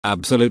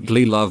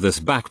Absolutely love this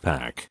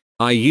backpack.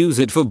 I use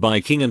it for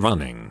biking and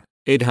running.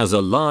 It has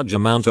a large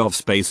amount of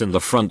space in the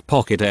front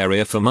pocket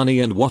area for money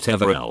and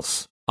whatever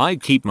else. I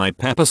keep my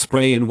pepper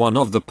spray in one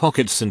of the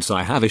pockets since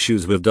I have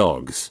issues with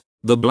dogs.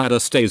 The bladder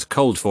stays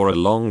cold for a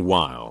long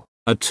while.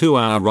 A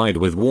 2-hour ride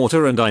with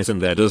water and ice in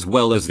there as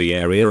well as the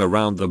area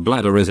around the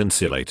bladder is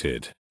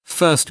insulated.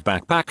 First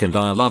backpack and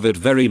I love it,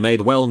 very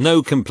made well,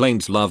 no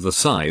complaints, love the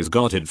size,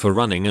 got it for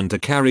running and to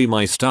carry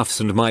my stuffs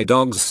and my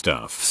dog's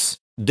stuffs.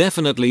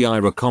 Definitely I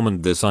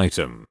recommend this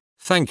item.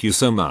 Thank you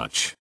so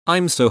much.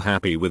 I'm so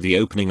happy with the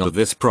opening of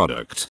this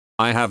product.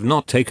 I have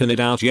not taken it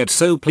out yet,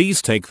 so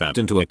please take that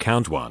into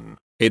account. 1.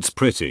 It's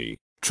pretty.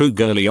 True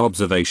girly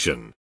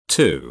observation.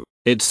 2.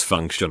 It's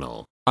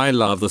functional. I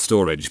love the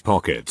storage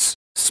pockets,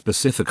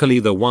 specifically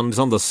the ones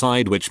on the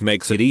side, which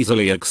makes it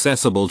easily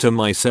accessible to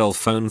my cell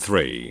phone.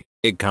 3.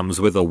 It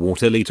comes with a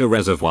water liter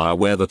reservoir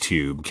where the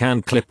tube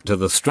can clip to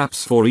the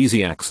straps for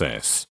easy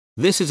access.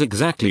 This is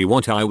exactly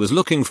what I was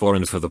looking for,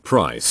 and for the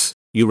price,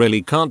 you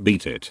really can't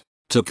beat it.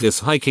 Took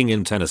this hiking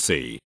in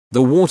Tennessee.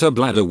 The water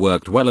bladder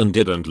worked well and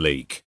didn't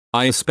leak.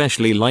 I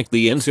especially liked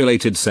the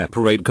insulated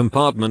separate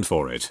compartment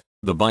for it.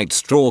 The bite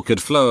straw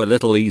could flow a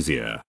little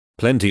easier.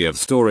 Plenty of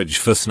storage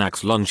for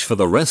snacks, lunch for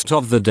the rest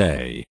of the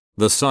day.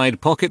 The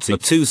side pockets are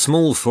too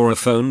small for a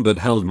phone but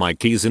held my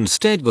keys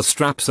instead. The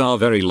straps are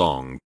very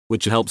long,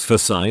 which helps for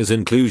size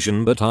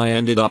inclusion, but I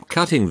ended up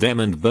cutting them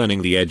and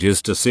burning the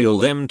edges to seal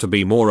them to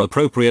be more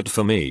appropriate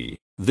for me.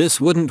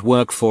 This wouldn't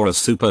work for a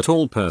super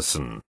tall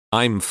person.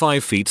 I'm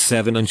 5 feet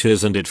 7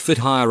 inches and it fit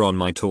higher on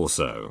my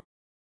torso.